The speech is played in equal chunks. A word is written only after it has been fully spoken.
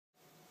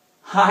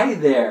Hi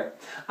there!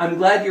 I'm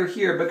glad you're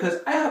here because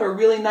I have a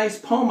really nice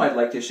poem I'd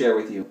like to share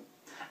with you.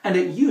 And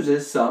it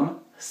uses some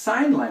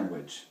sign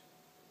language.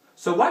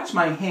 So watch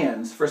my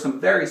hands for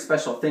some very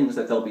special things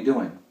that they'll be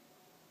doing.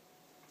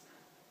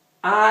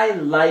 I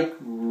like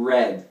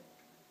red.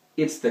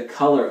 It's the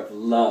color of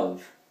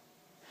love.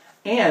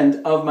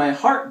 And of my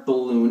heart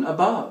balloon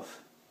above.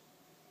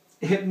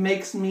 It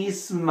makes me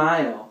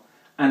smile,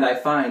 and I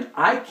find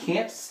I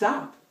can't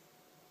stop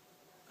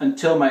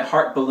until my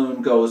heart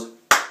balloon goes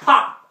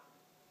pop!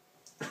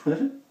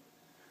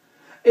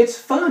 It's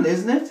fun,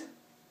 isn't it?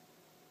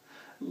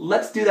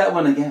 Let's do that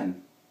one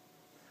again.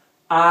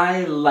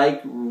 I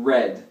like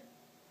red.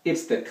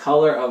 It's the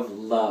color of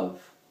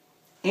love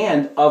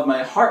and of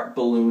my heart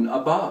balloon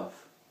above.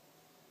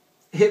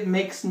 It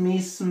makes me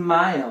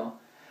smile,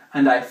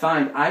 and I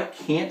find I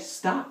can't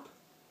stop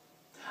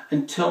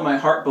until my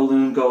heart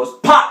balloon goes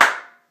pop!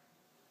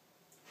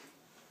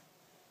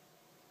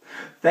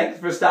 Thanks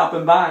for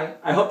stopping by.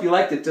 I hope you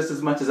liked it just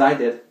as much as I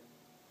did.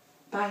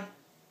 Bye.